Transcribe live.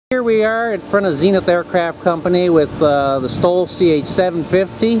here we are in front of Zenith Aircraft Company with the STOL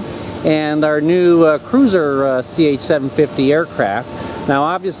CH750 and our new cruiser CH750 aircraft. Now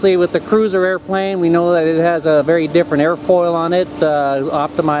obviously with the cruiser airplane we know that it has a very different airfoil on it,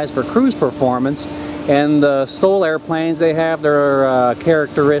 optimized for cruise performance, and the STOL airplanes, they have their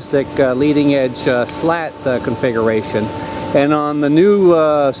characteristic leading edge slat configuration. And on the new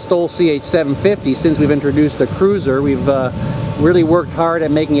STOL CH750, since we've introduced a cruiser, we've really worked hard at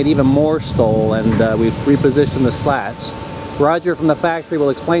making it even more STOL, and we've repositioned the slats. Roger from the factory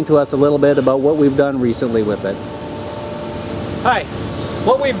will explain to us a little bit about what we've done recently with it. Hi,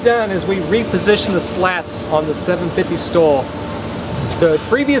 what we've done is we repositioned the slats on the 750 STOL. The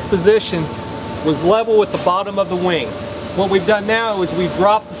previous position was level with the bottom of the wing. What we've done now is we've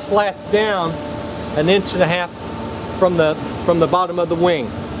dropped the slats down 1.5 inches from the bottom of the wing.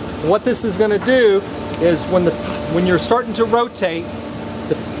 And what this is going to do is when you're starting to rotate,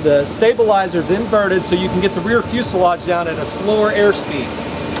 the stabilizer is inverted so you can get the rear fuselage down at a slower airspeed.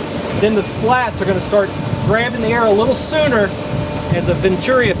 Then the slats are going to start grabbing the air a little sooner as a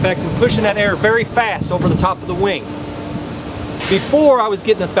Venturi effect and pushing that air very fast over the top of the wing. Before I was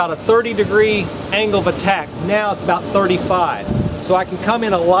getting about a 30-degree angle of attack, now it's about 35. So I can come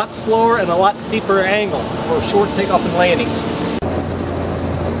in a lot slower and a lot steeper angle for short takeoff and landings.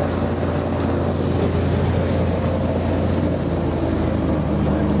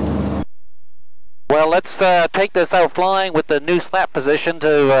 Well, let's take this out flying with the new slat position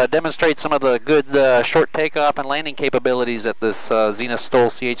to demonstrate some of the good short takeoff and landing capabilities that this Zenith STOL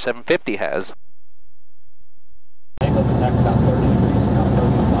CH750 has. Angle of attack about